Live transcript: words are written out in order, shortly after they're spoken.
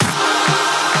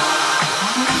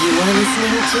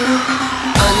listening to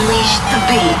Unleash the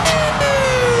Beat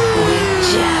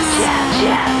with Jess.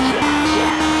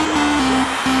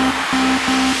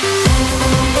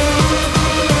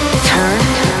 Turn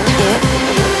it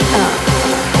up.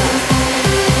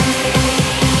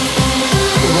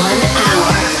 1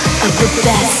 hour of the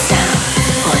best sound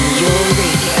on your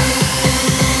radio.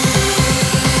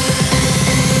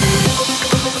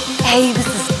 Hey, this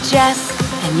is Jess,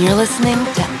 and you're listening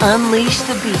to Unleash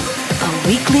the Beat, a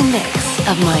weekly mix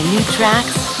of my new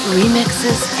tracks,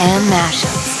 remixes, and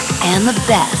mashups, and the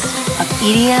best of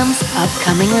EDM's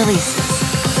upcoming releases.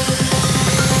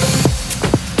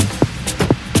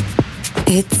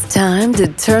 It's time to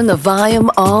turn the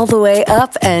volume all the way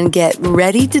up and get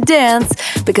ready to dance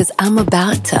because I'm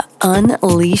about to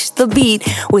unleash the beat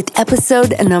with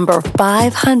episode number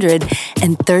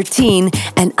 513,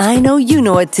 and I know you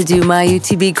know what to do, my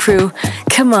UTB crew.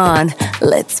 Come on,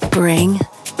 let's bring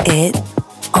it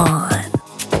on.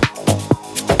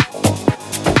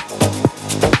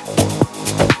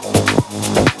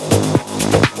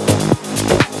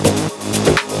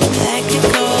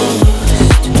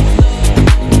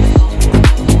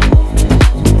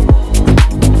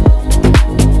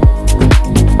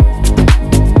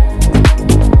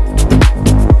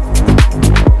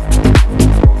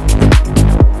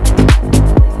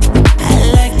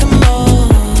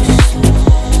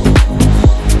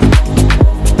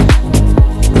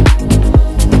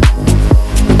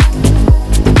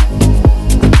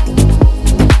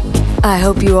 I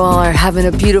hope you all are having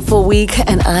a beautiful week,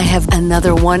 and I have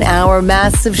another 1 hour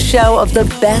massive show of the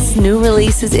best new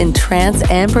releases in trance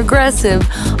and progressive,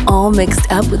 all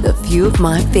mixed up with a few of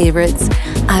my favorites.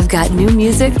 I've got new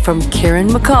music from Kieran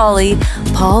McCauley,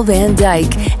 Paul Van Dyk,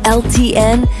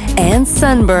 LTN, and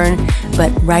Sunburn.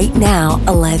 But right now,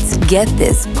 let's get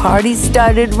this party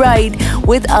started right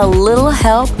with a little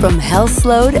help from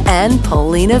Hellslode and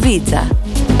Paulina Vita.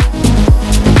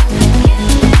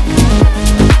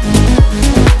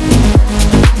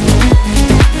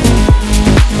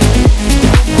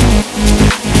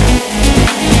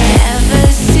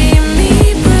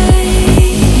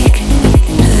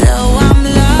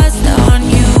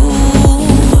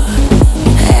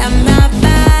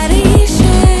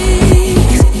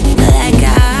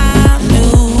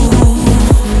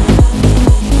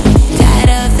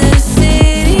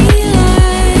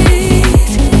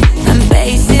 I'm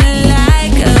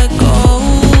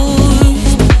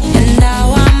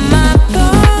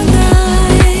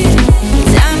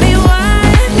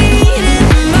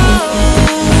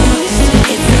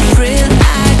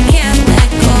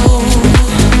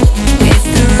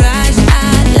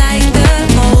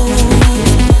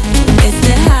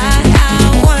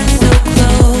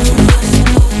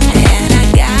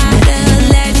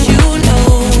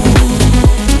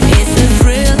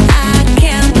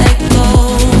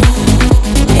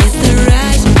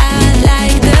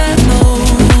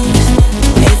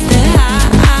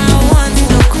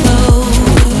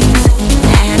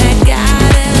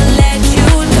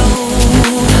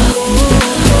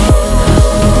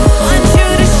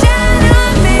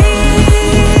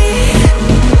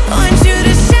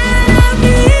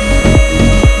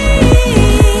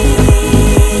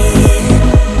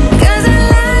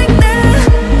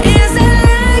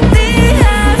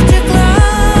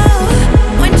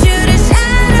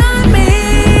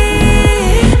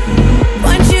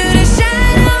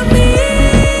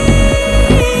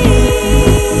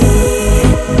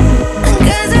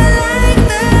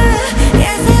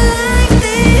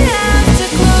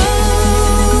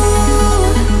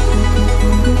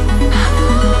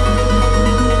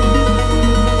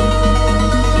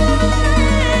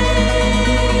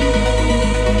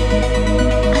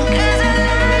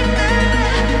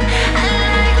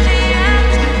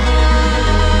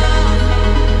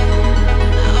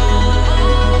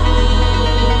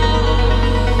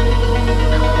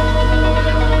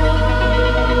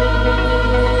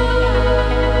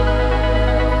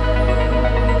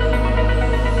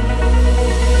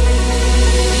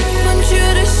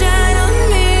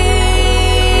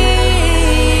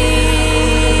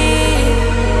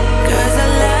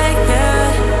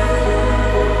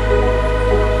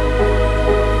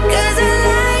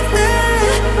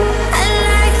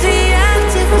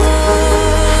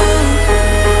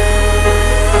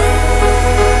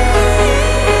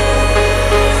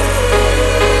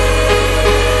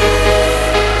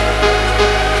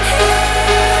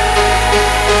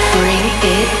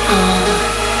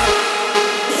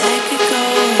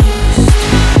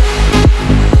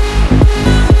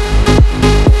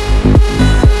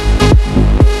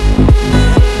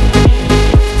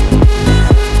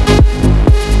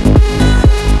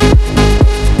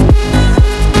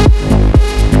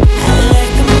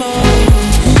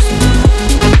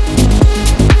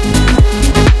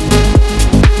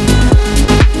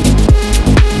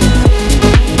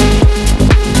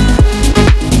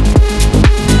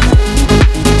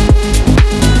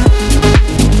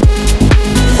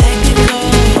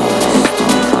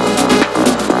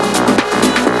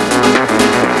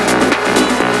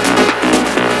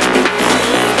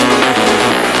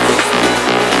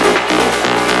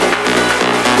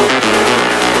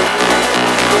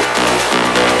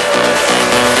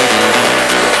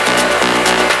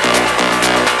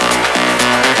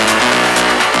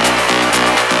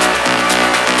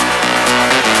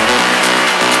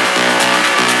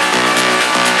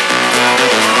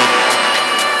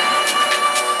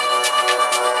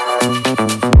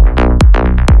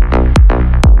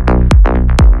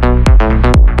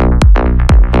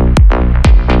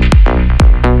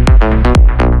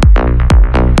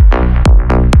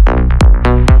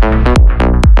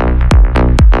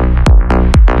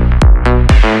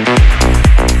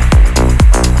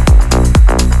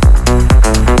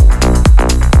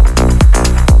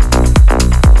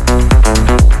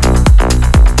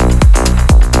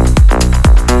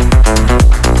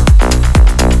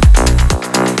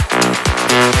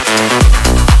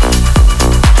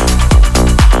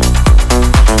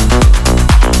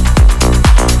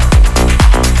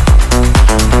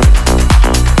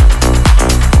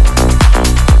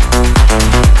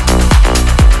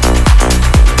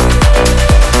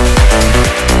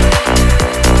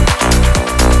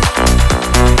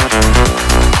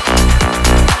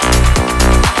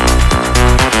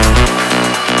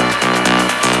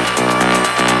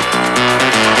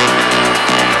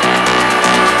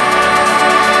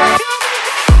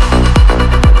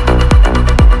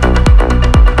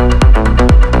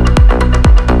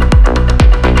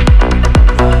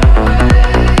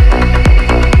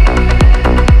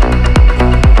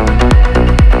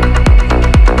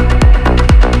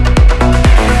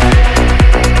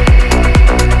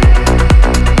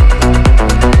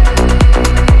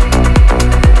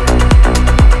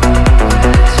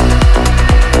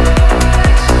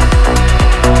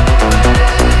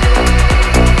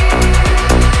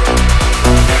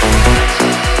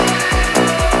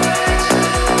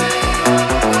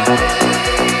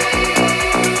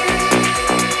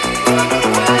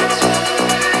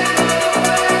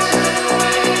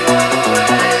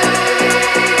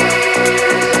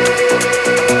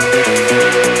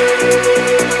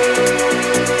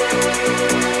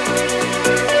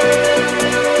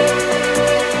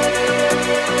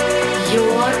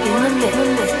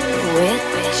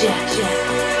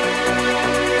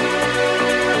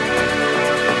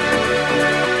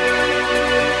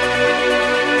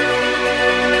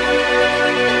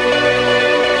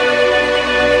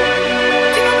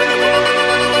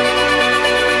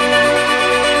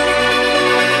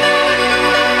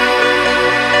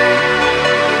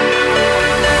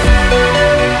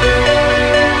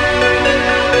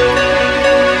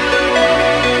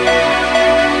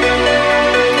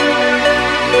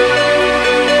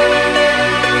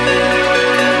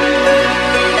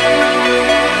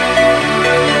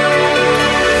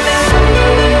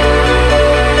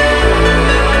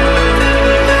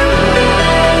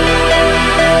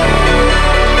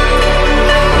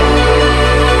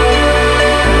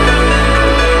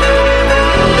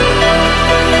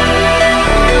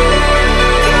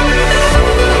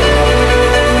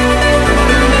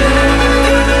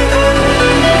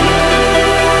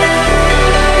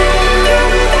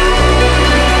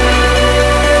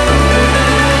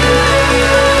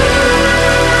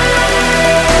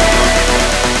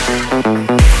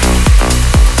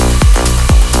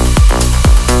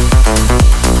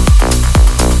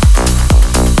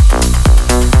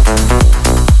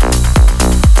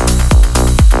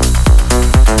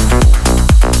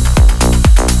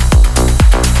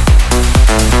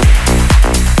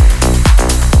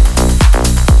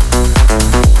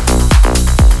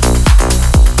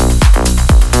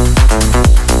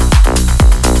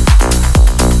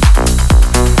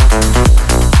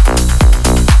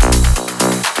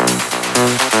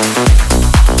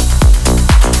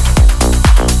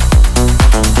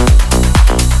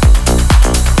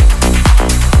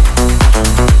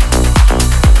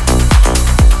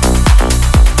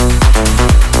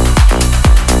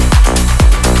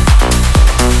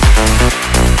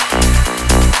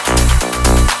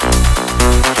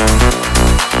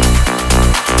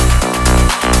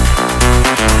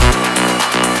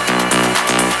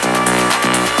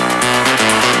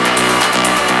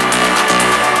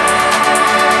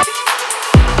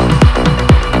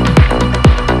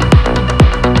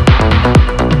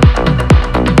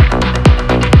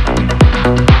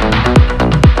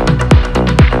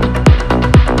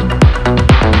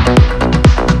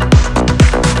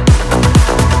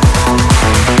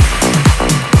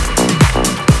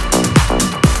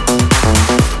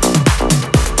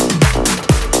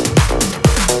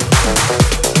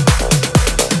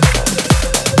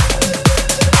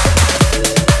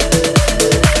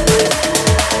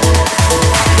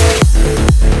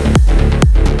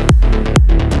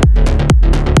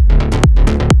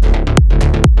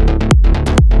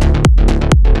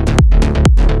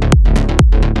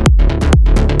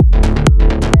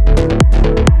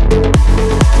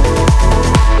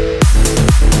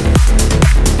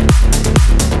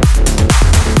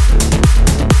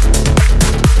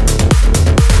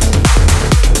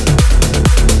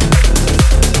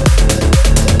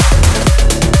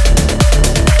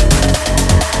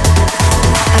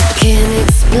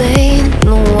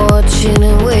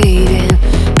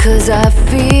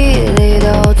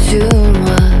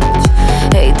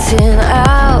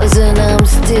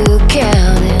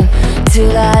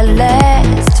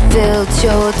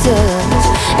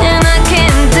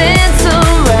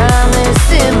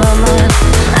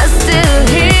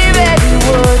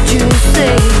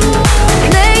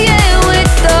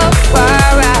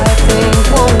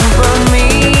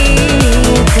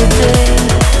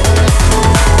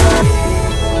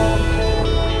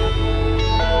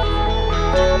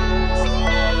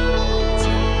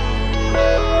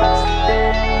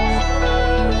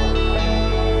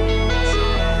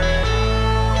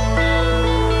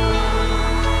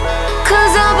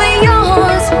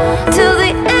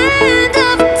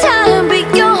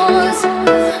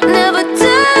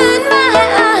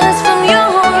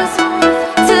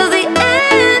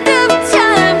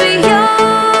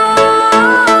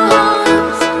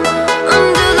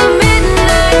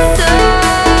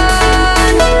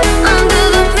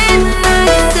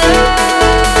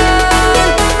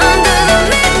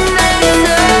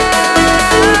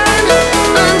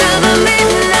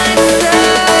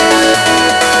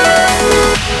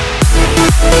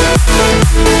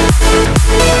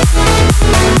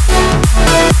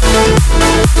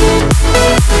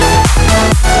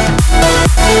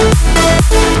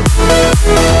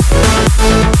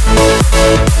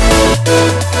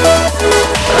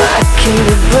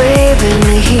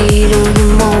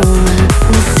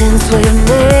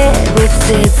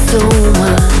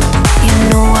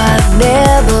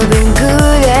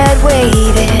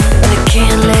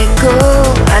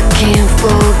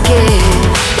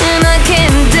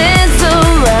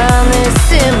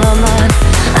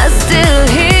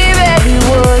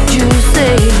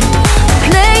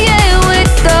Play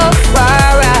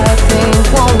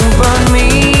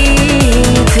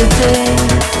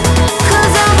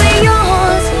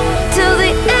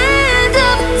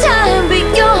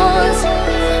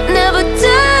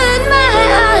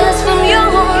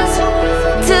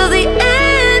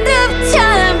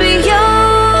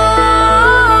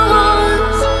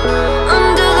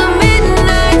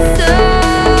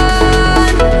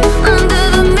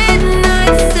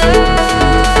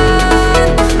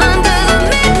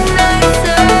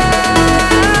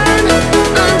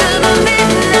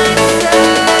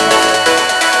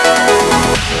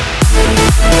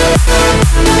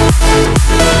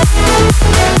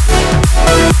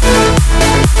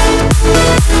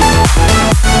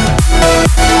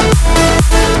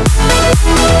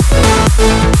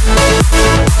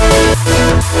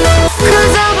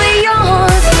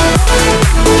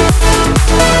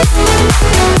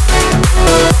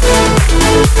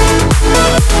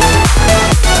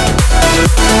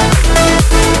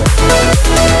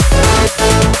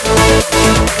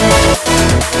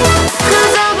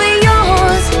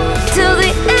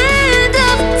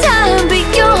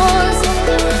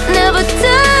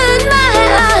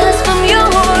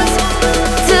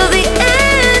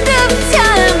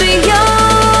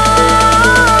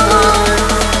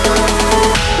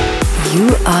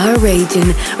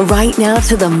raging right now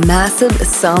to the massive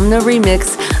Somna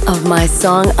remix of my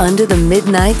song Under the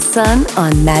Midnight Sun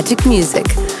on Magic Music.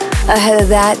 Ahead of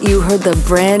that, you heard the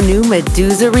brand new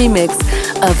Medusa remix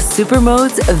of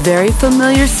Supermode's very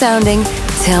familiar sounding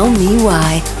Tell Me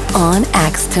Why on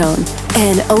Axtone.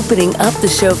 And opening up the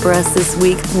show for us this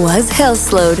week was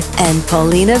Hellslode and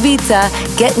Paulina Vita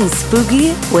getting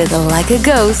spooky with Like a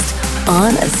Ghost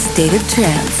on A State of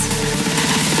Trance.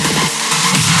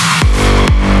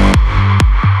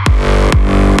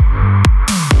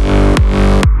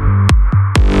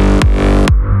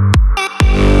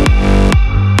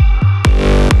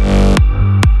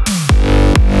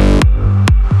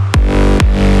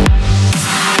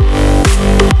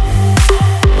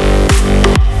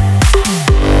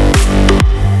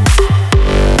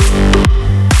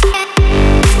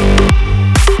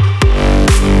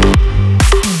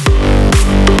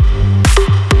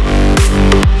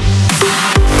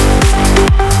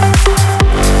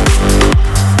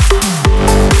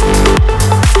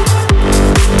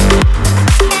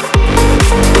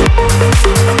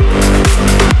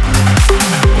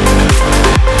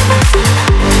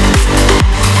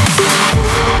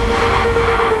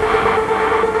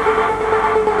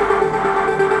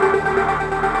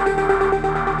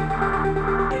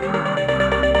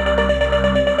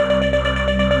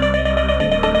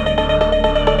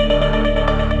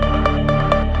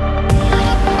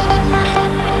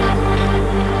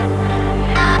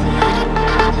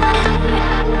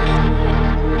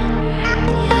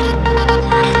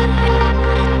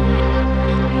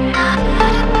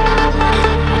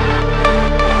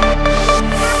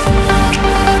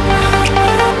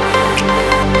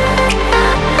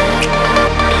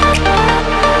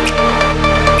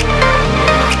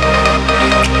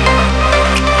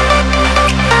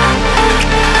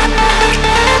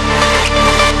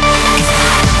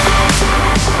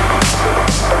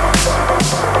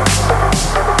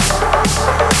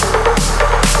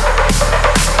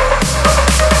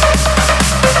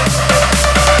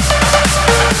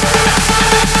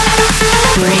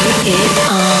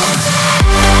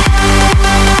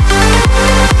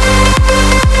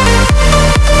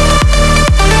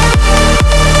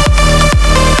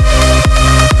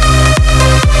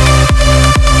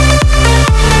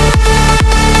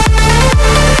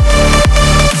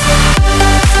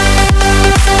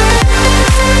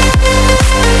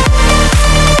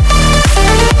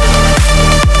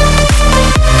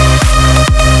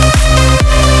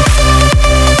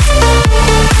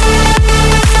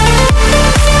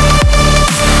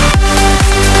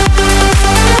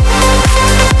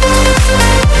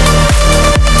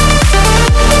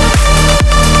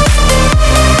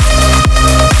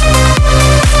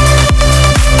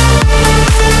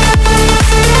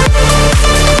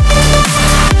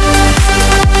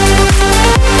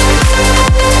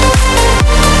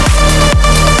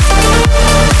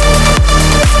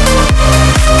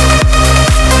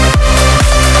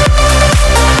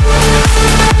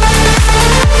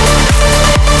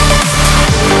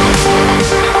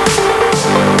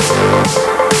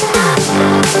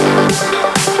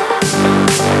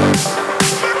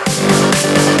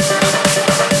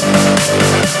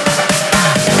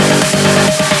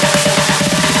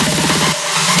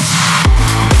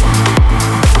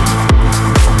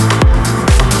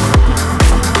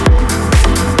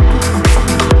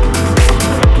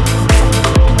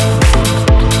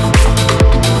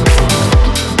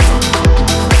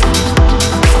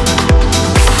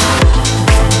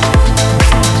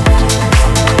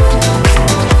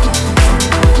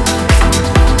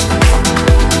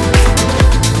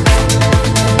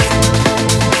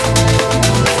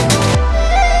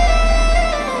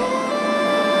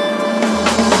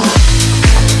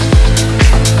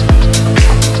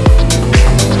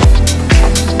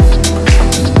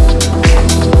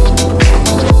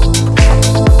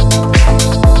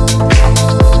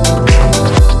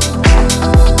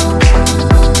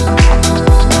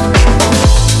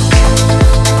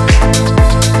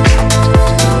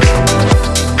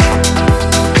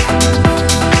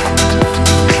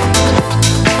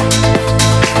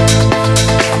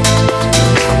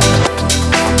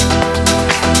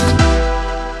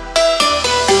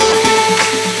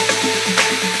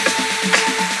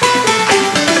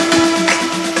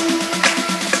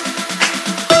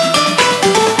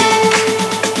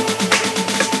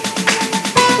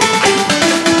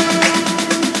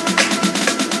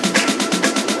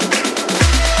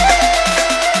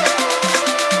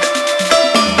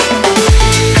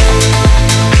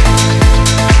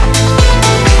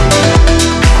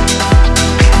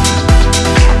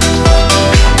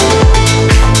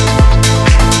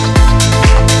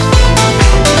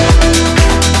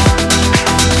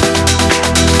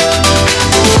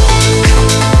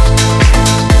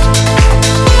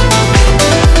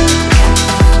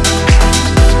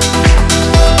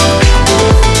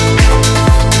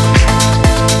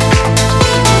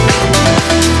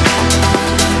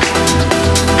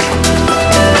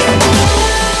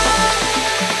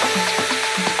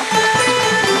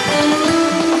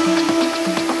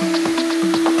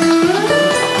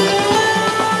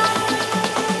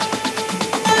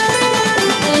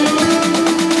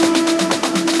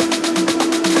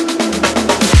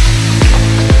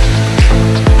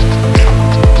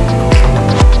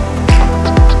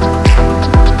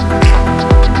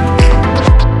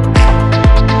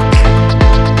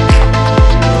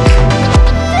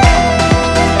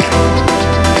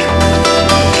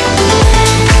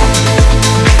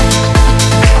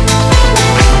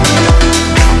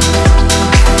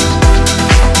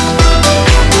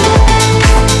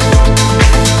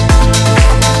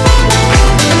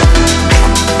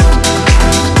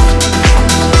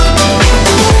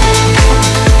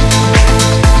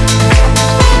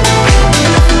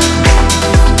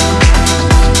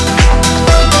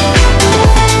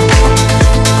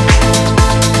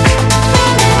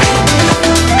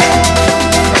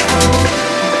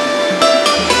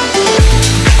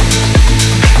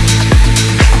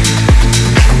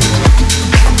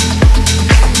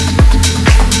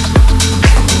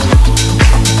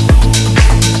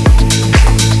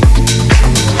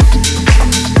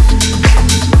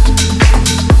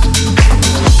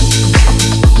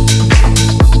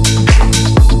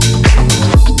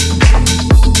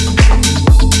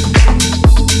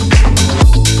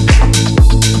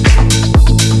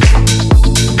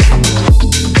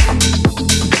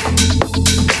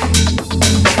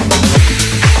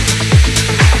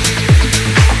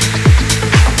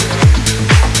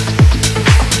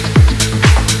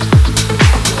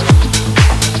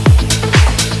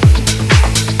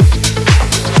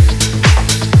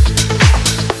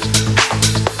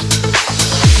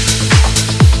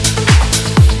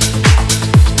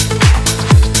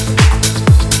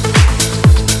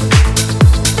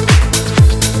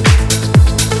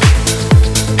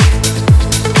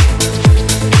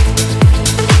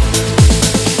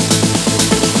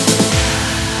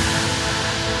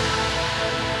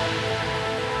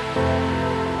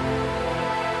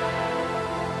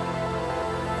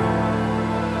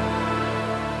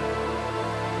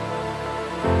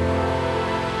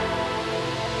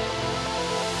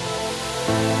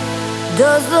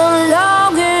 Does the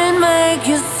longing make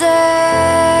you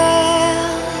sad?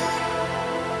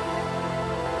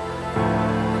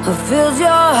 Or fills your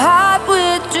heart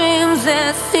with dreams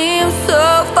that seem so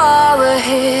far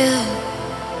ahead?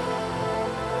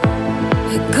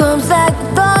 It comes like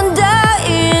thunder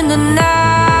in the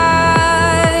night,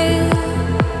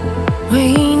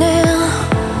 raining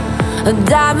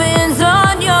diamonds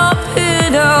on your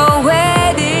pillow,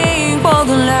 waiting for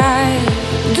the light.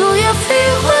 Do you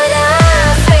feel what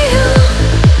I feel?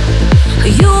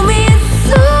 You mean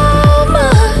so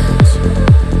much,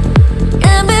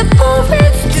 and before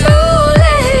it's too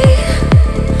late,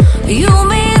 you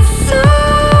mean so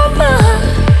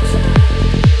much.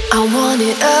 I want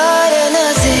it all or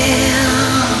nothing.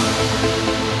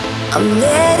 I'm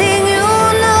letting you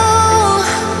know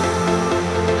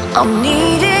I'm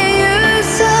needing you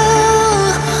so.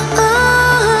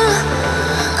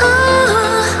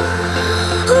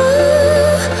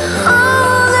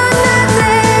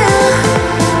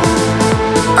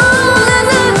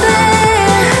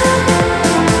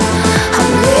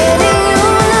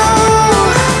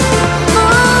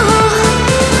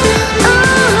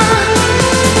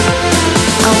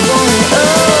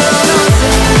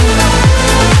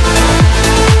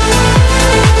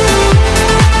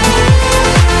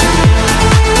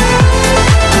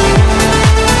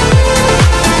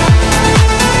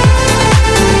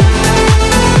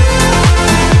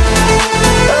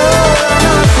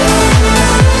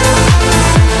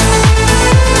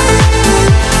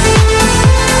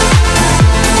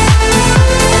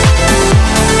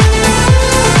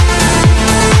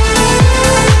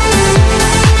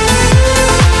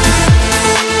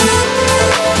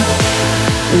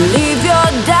 Leave your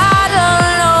dad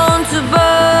alone to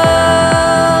burn.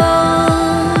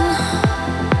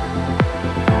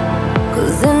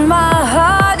 'Cause in my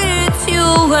heart it's you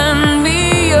and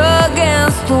me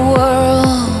against the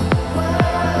world.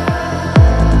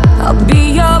 I'll be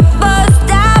your first,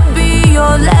 I'll be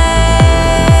your last.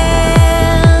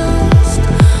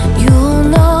 You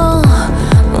know,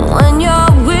 when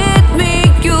you're with me,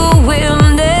 you will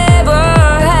never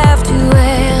have to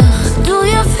ask. Do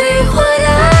you feel what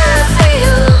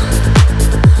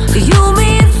you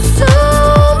mean so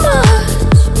much,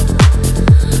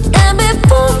 and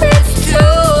before it's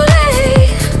too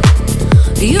late,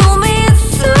 you mean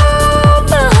so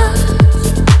much.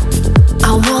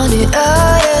 I want it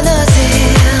all or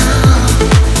nothing.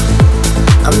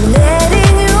 I'm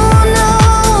letting you know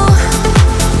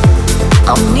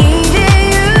I'm needing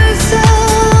you so.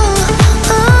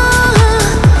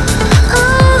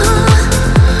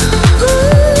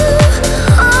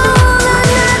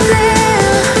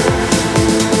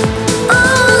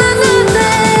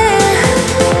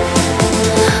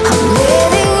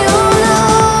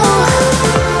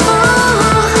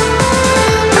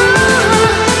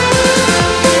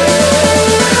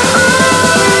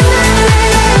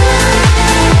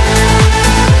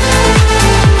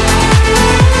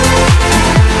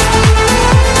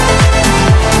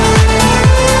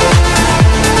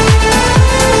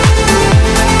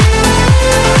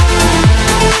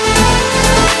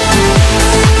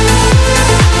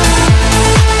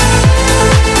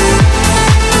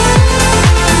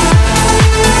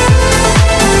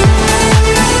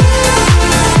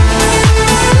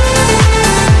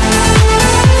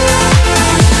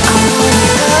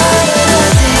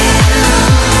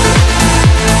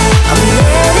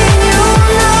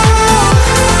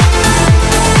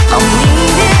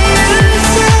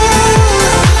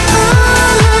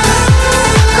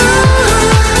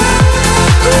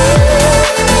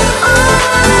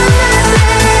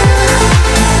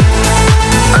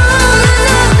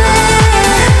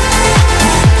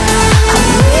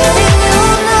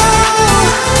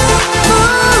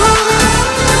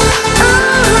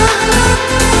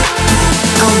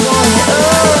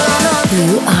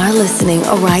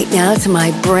 Right now to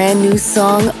my brand new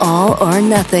song, All or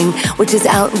Nothing, which is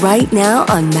out right now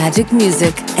on Magic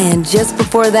Music. And just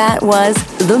before that was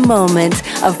The Moment,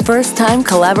 a first-time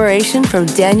collaboration from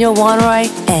Daniel Wanroy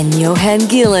and Johan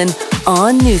Gielan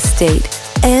on New State.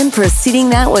 And preceding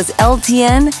that was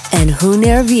LTN and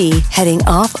Huner V heading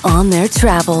off on their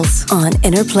travels on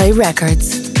Interplay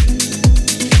Records.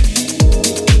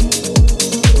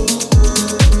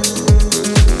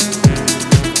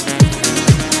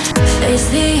 Face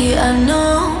the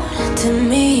unknown to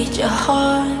meet your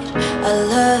heart. I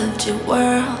loved your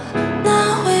world.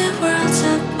 Now we're worlds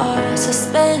apart,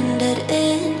 suspended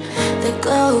in the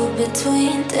glow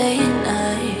between day and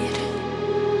night.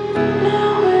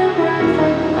 Now we're worlds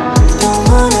apart. Don't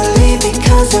wanna leave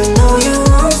because I know you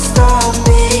won't stop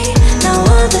me. Now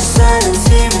all the silence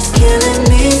here is killing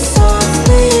me softly.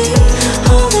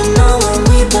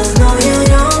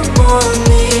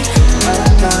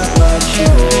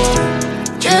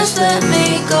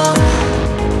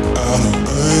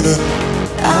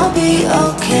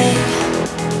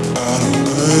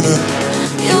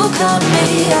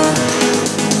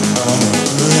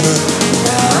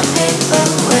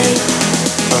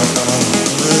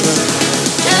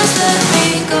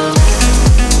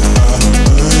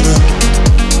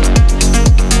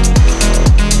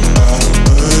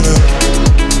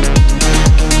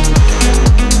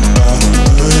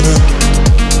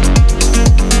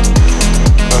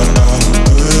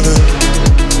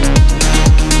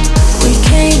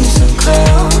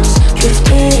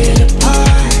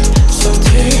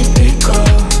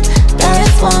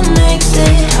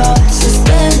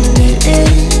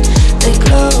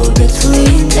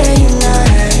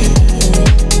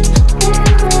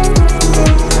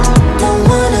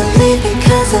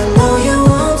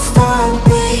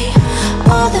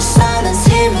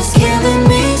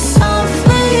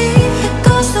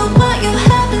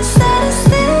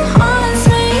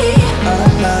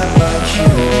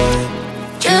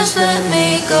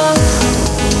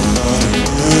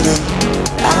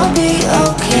 I'll be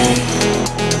okay.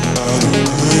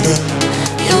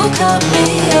 You cut me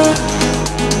up.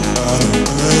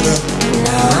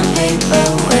 Now I'm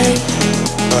paperweight.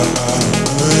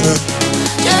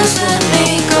 Just let me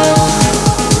go.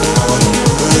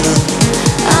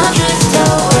 I'll drift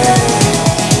away.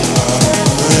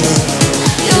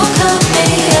 You cut me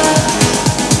up.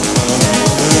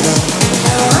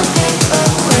 Now I'm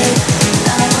paperweight.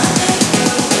 Now I'm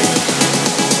paperweight.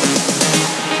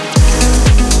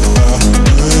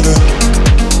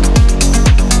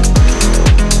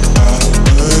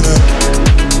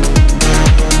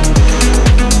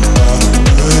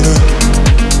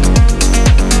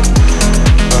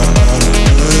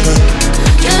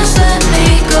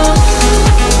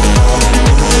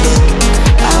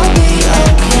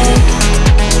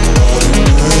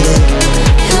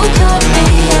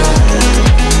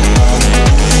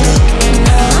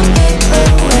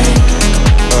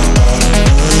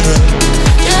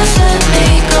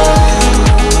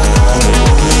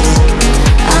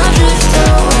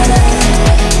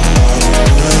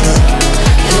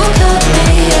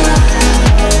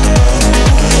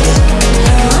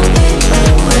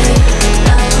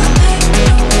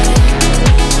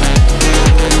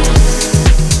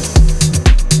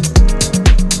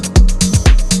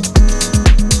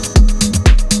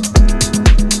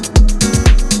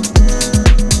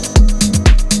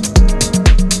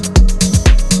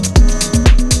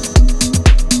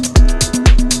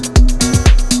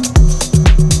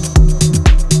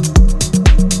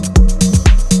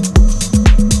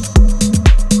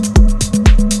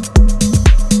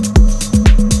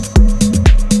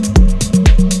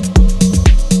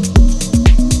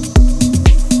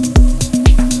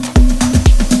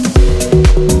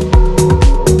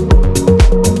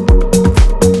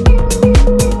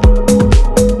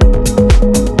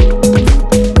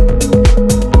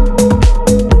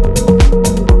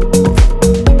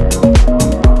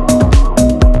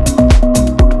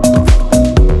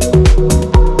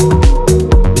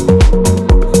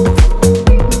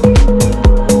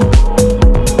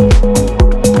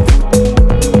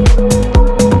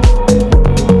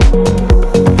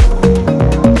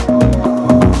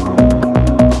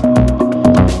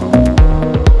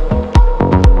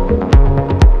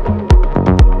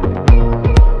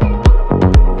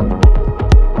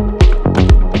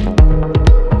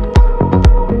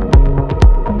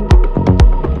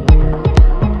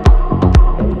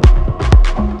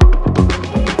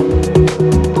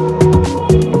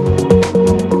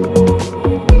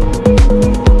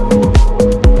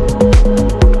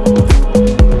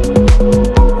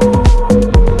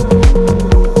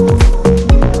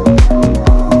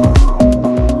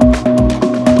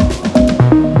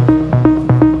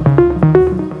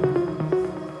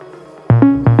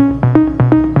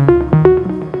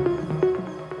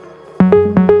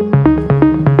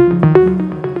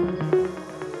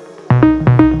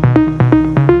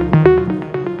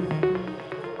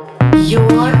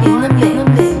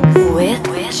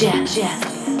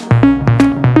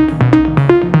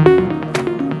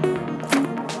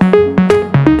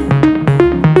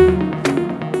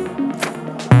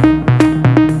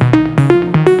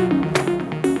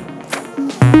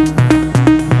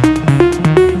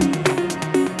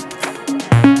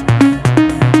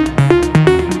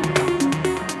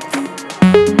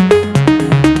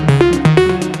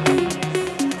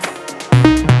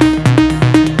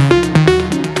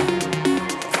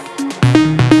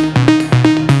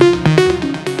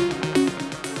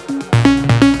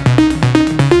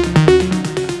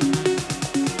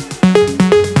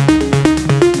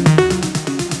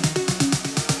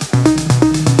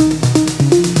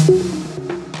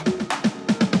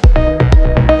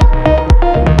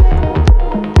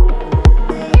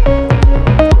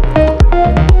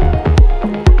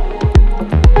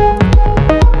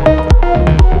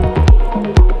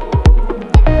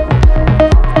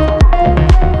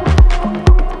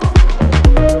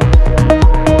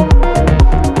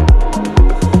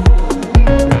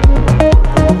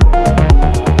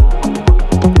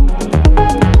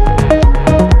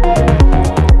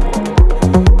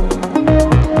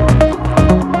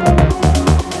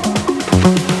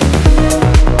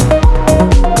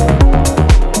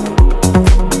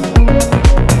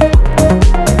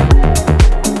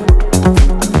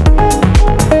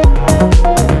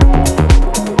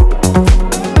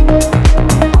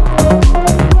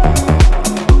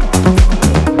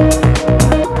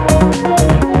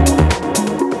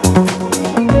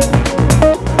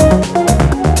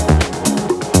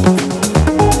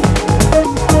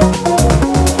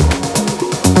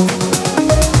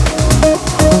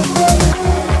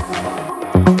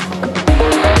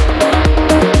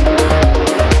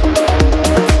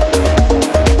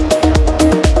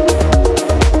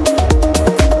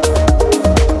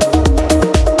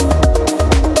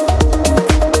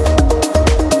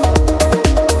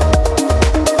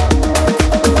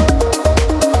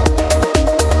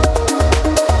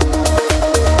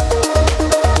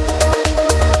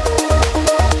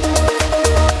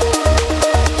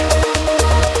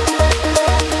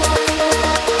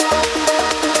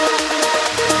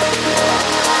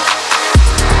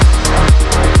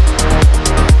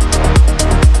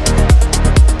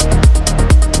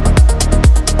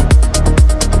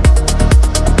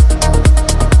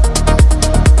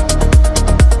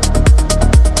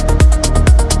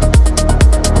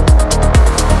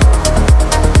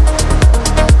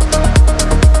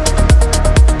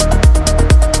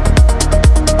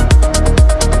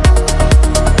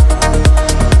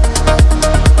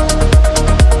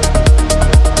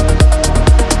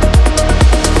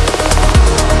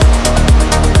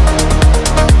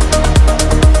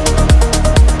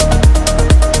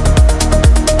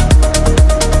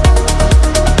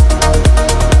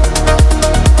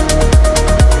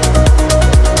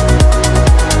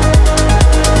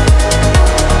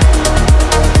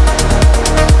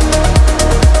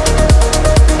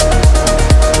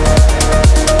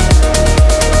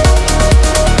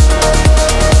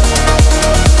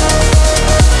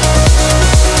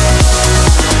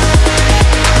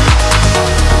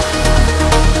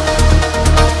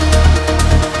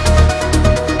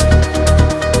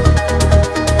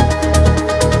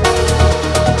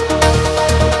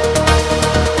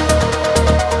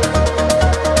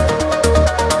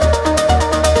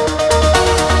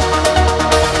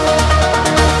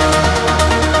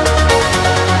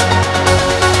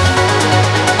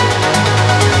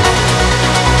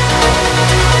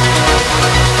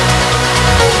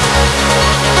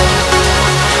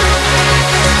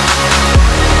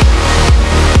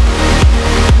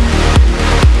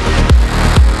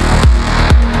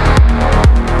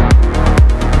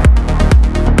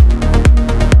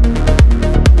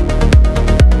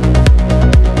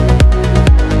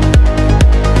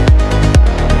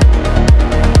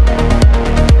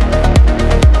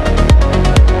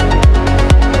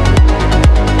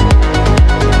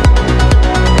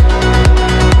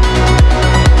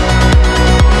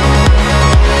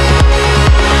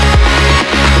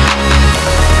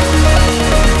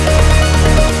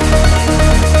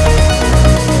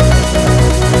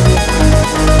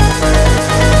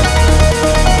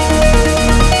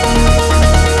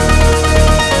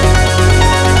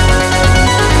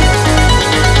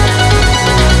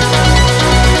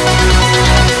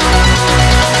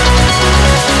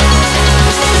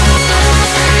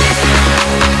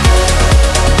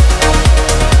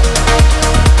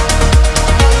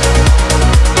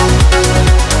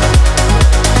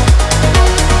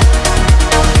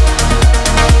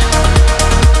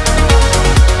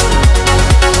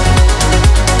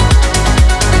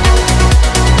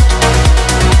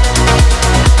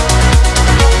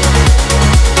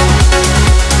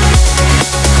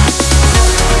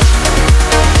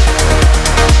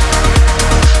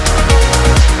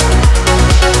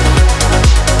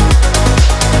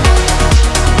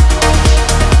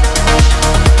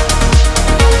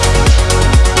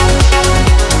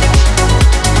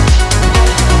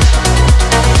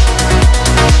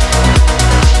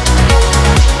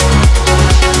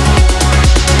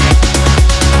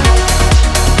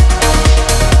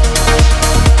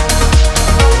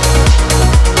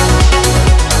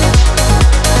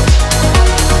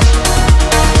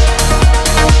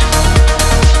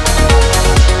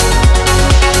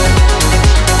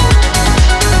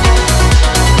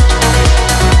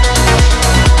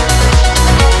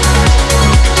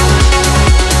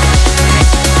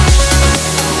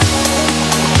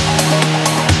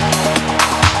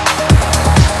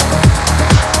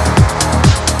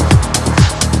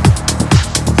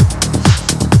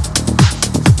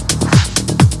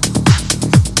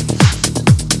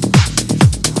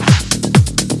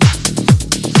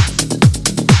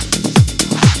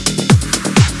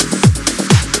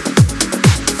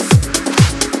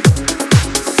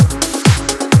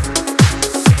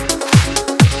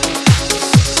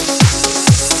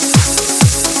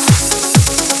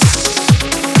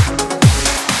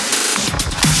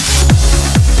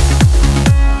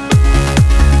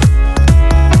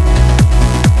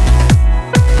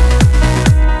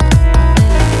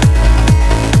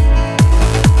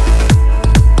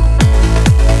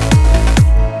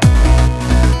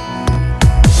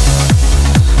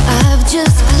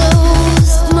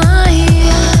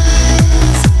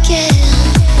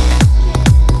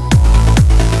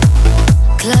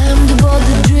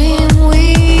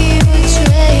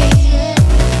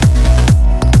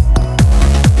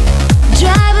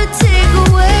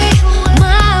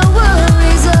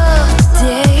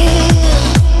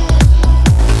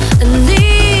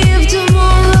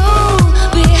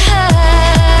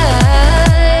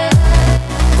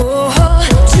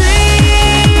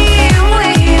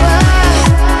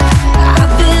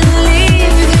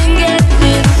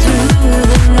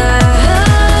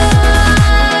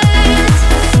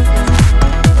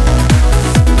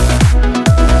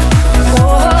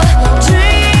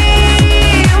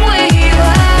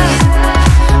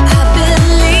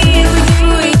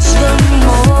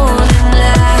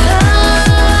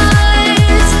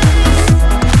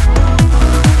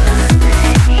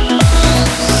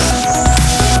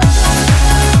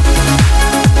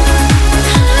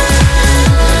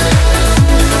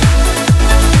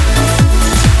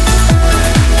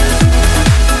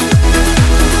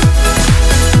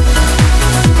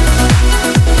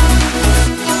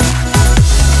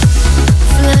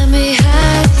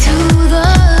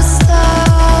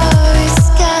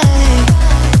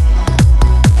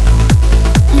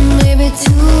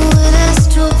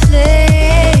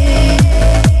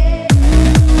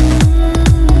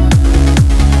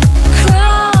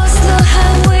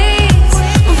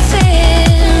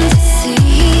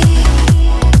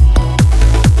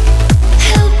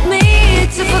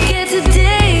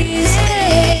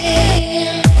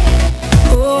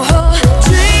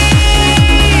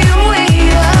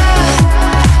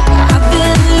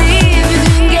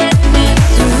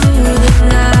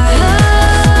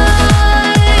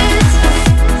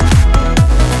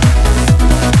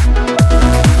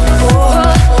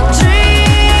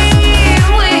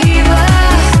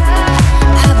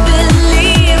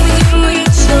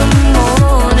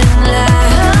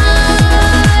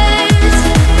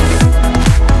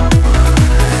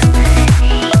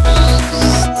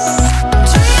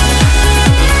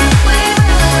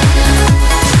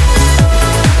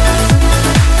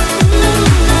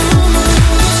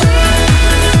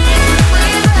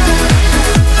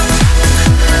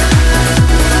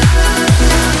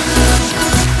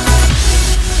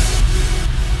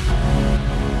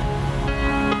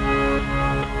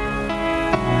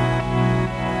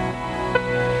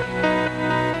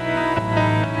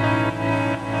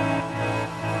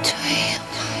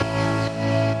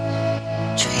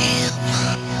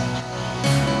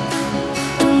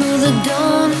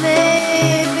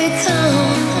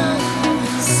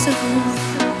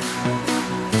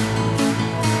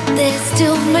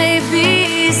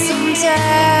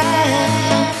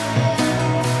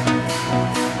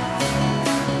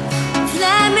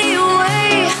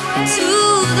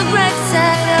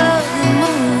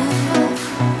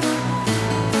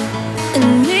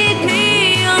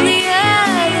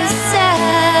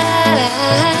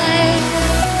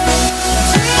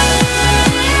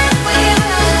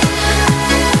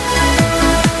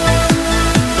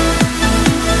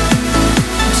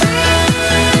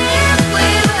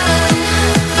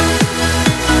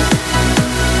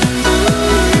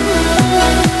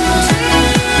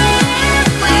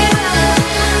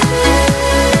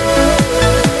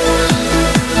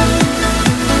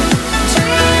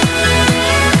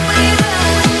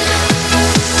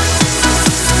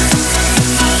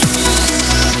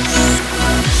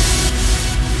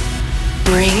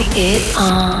 It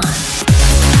on.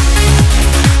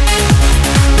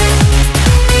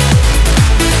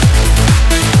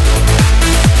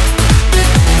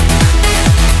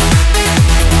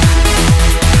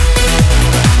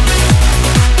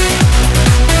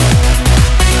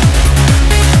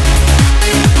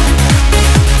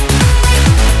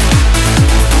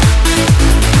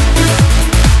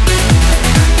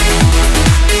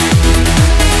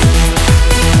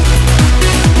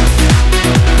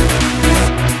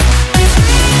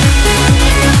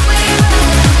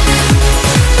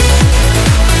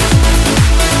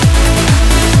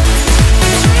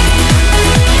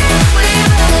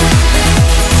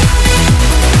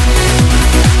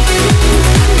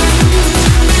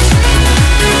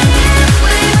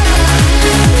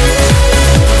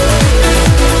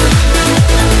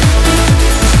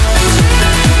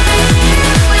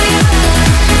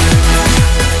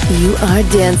 Are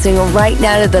dancing right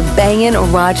now to the bangin'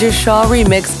 Roger Shaw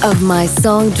remix of my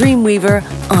song Dreamweaver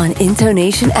on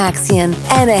Intonation Axion.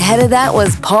 And ahead of that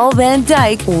was Paul Van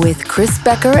Dyk with Chris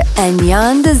Becker and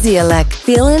Jan de Zielek,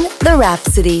 Feelin' the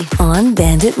Rhapsody on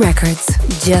Bandit Records.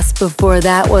 Just before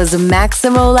that was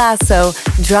Maximo Lasso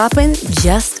dropping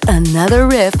Just Another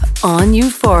Riff on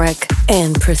Euphoric.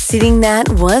 And preceding that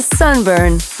was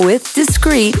Sunburn with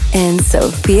Discreet and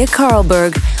Sophia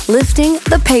Karlberg lifting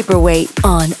the paperweight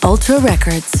on Ultra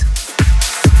Records.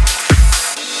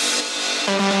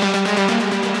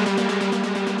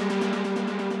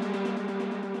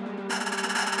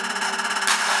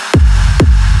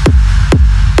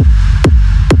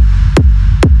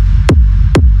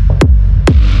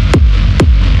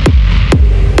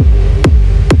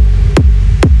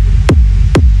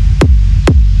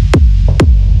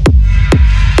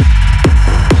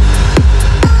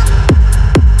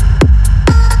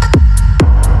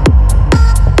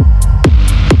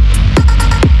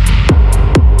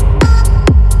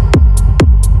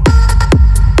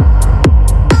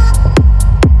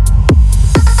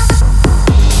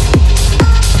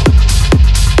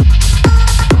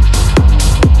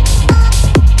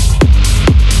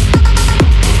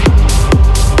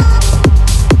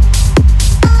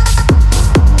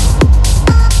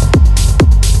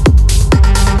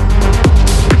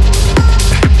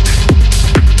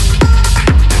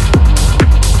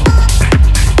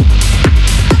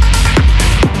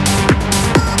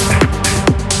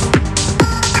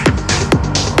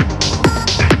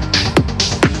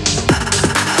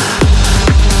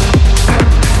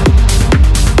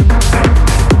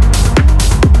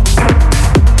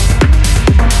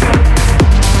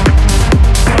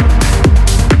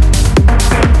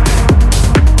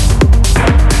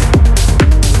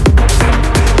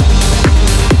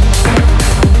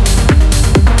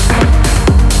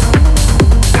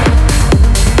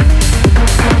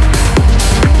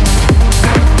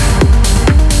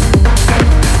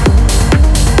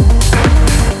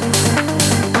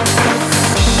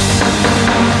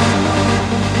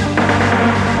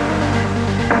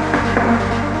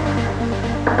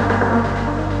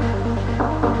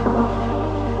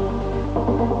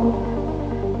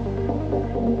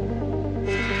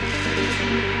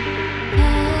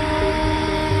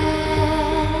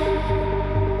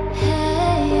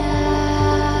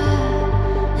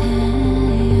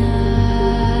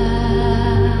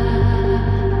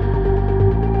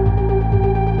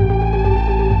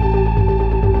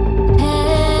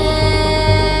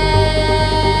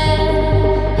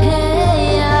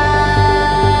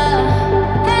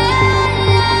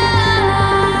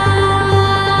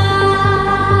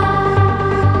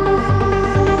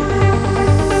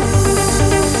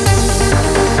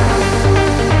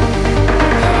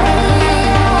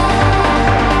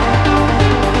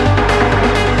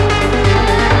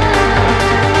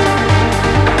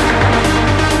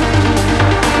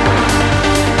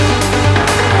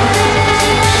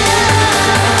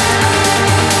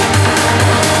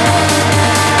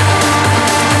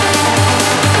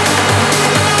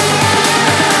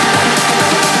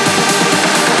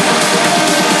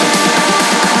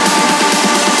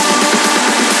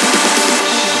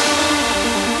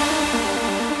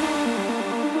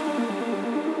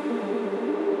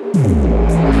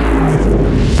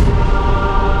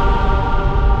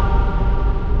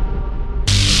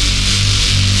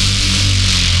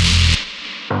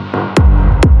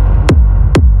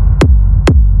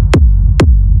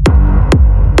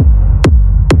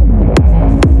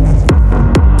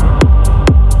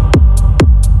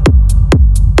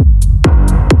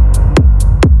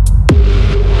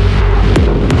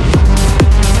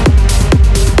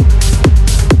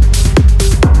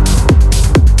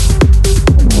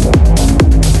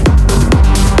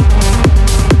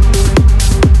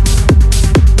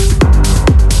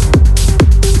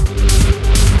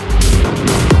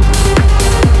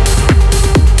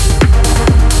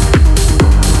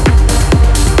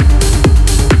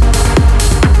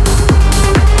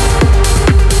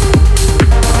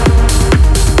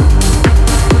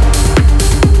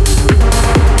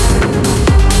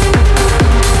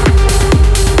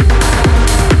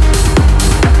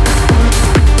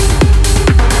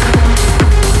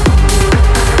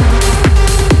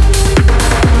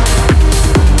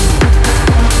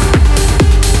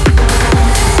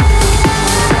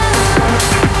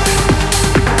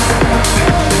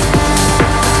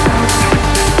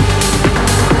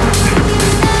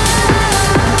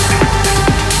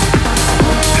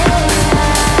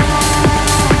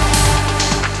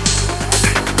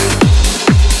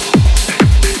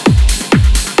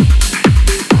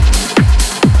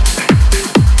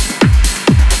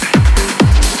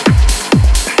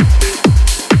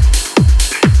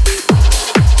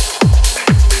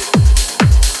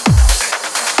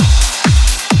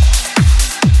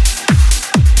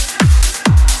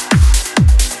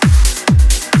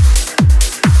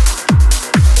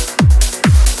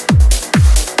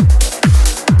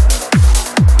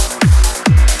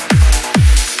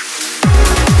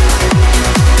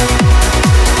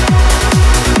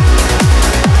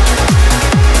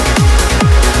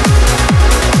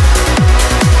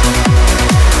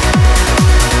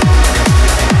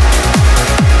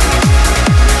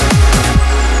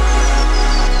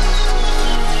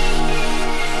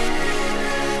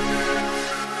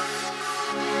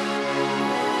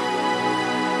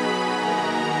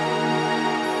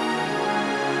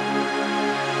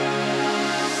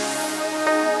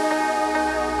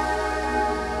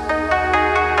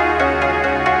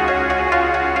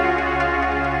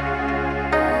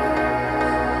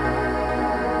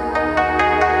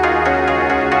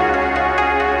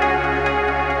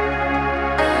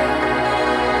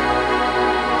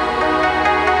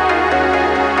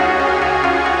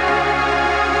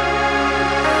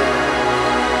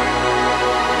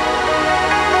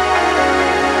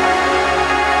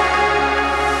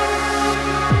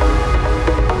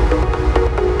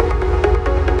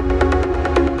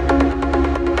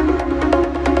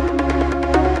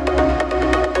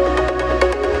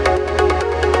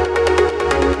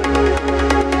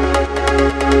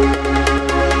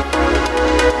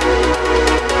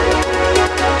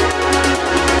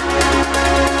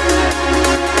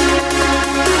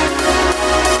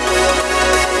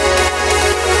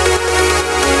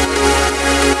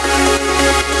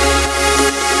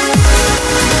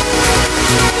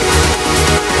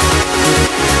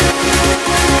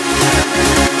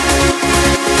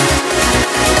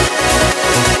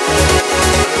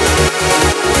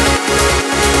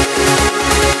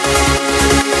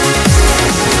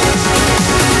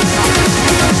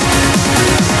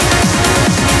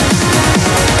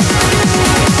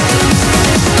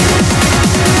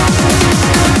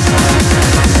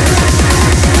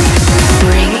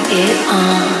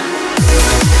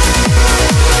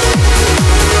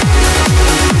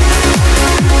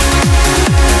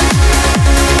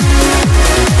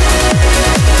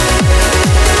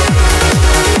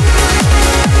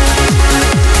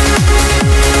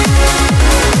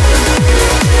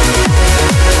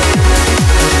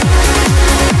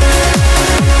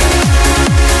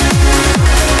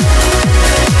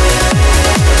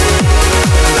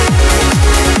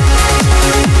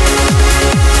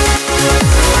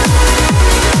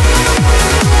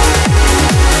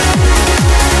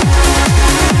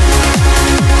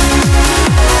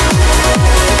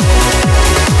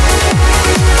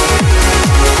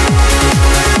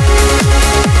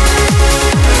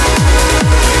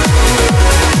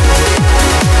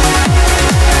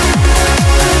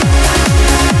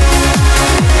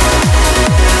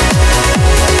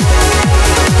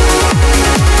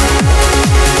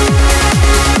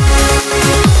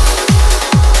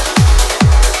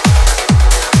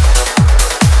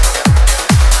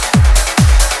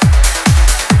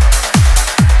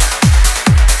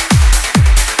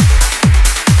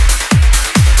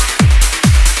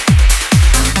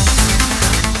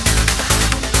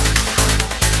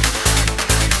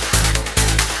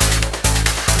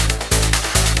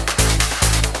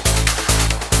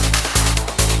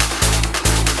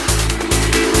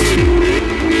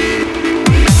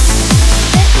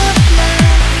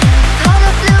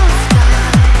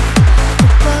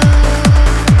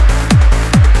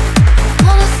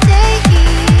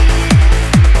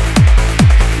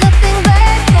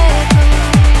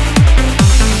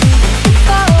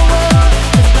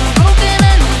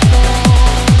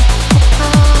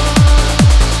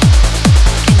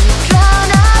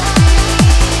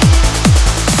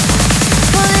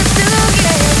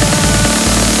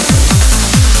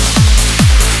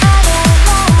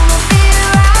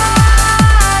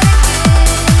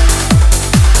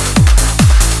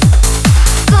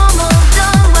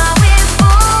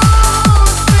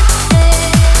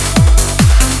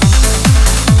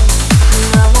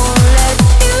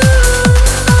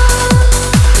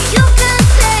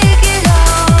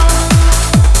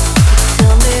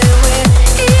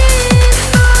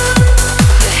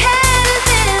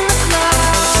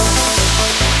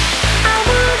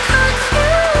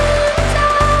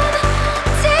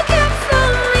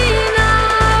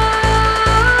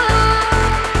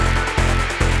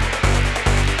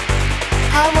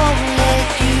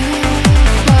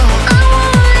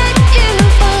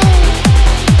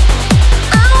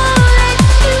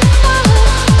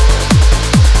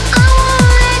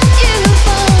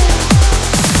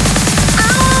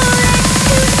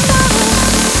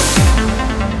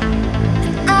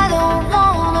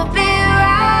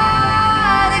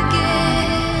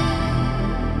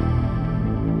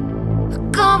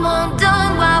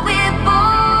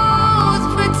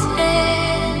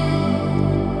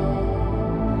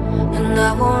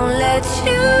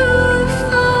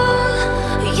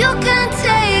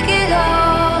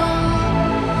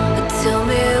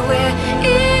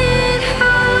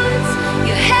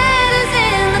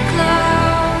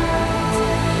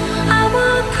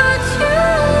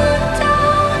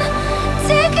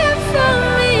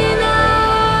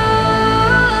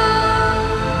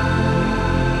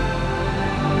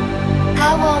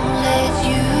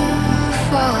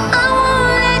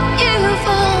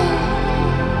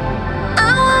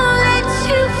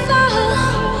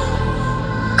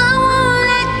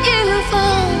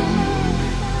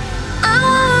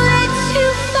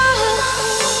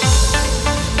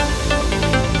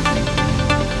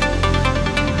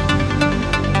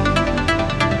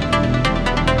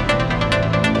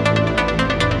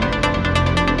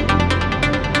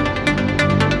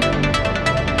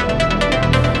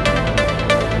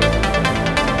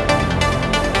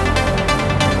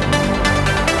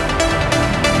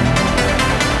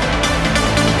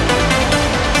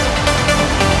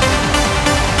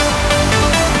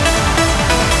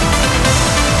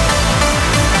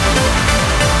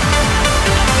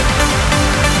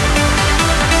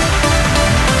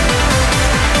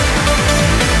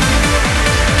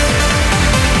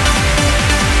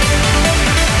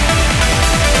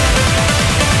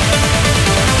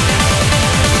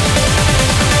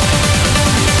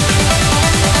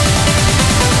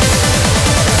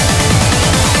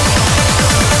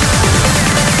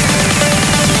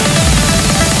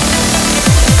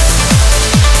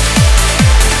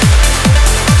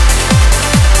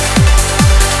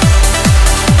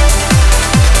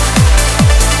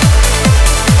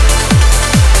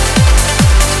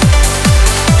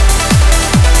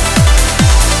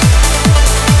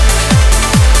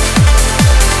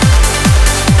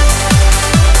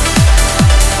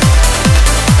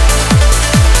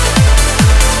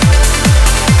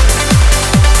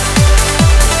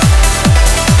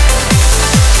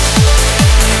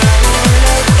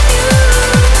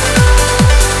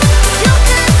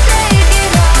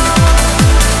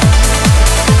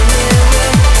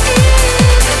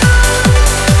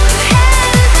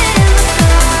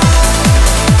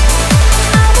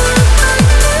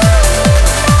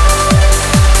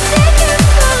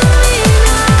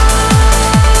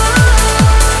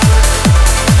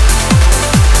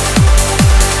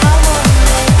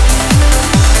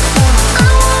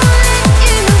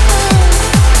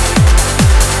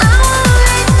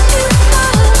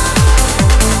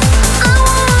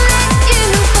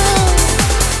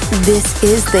 This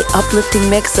is the uplifting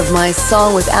mix of my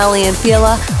song with Ali and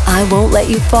Fila, I Won't Let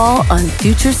You Fall, on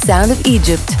Future Sound of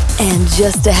Egypt. And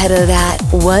just ahead of that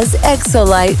was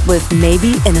Exolite with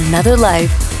Maybe in Another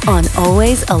Life on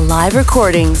Always Alive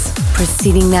Recordings.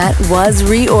 Preceding that was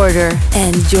Reorder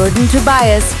and Jordan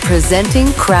Tobias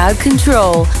presenting Crowd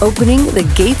Control, opening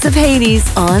the gates of Hades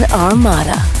on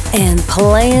Armada. And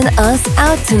playing us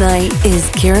out tonight is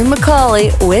Kieran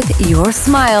McCauley with Your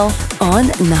Smile on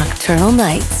Nocturnal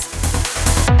Nights.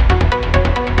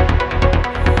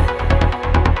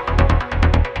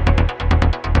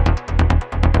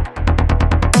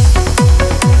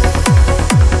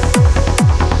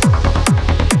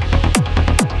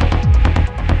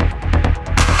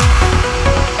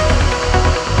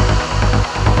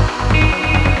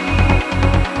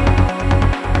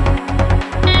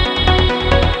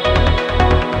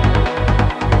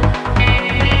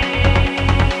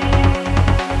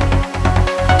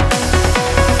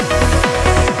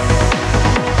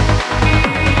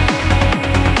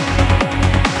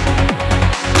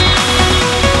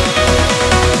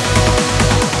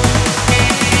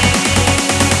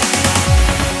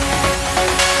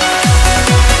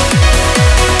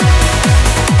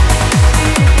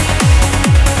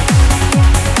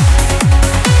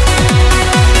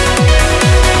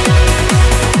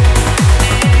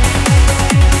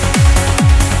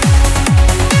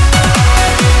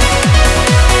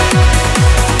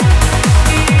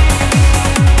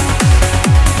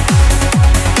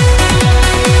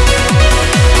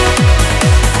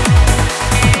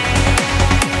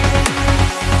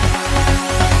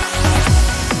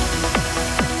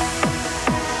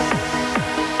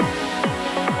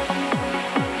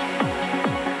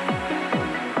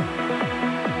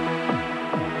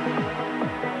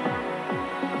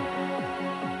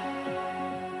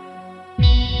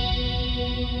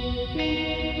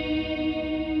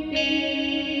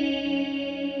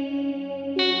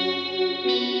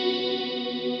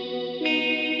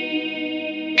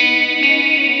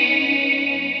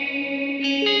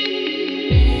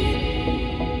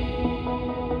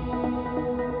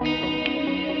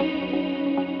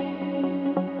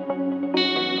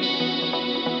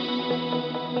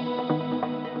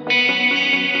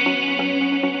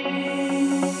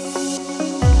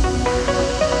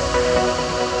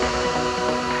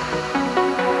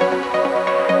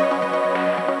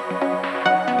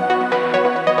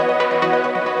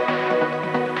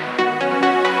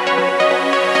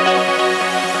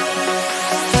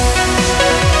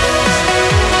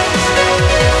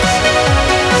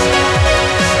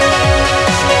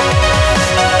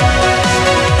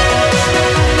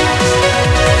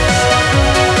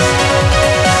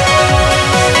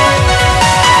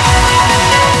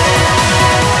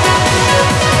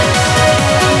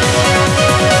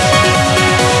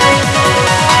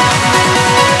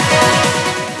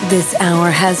 This hour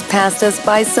has passed us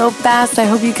by so fast. I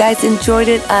hope you guys enjoyed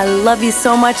it. I love you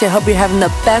so much. I hope you're having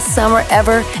the best summer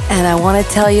ever. And I want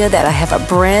to tell you that I have a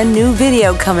brand new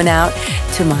video coming out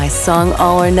to my song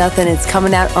All or Nothing. It's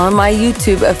coming out on my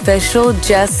YouTube, Official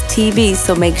Just TV.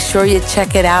 So make sure you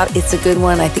check it out. It's a good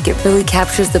one. I think it really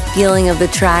captures the feeling of the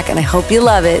track, and I hope you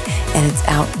love it. And it's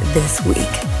out this week.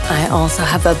 I also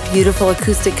have a beautiful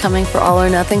acoustic coming for All or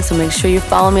Nothing, so make sure you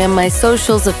follow me on my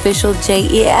socials, Official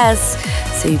JES,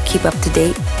 so you keep up to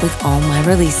date with all my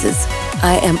releases.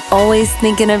 I am always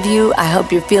thinking of you. I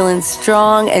hope you're feeling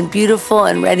strong and beautiful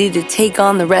and ready to take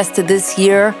on the rest of this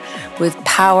year with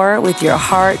power, with your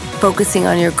heart, focusing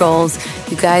on your goals.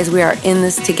 You guys, we are in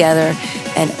this together,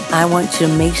 and I want you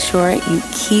to make sure you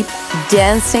keep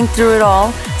dancing through it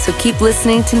all. So keep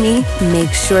listening to me.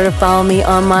 Make sure to follow me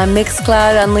on my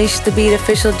Mixcloud, Unleash the Beat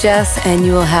Official Jess, and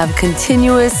you will have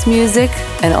continuous music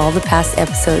and all the past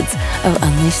episodes of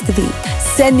Unleash the Beat.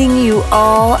 Sending you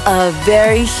all a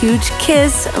very huge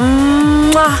kiss.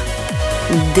 Mwah.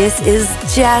 This is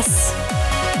Jess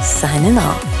signing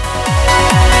off.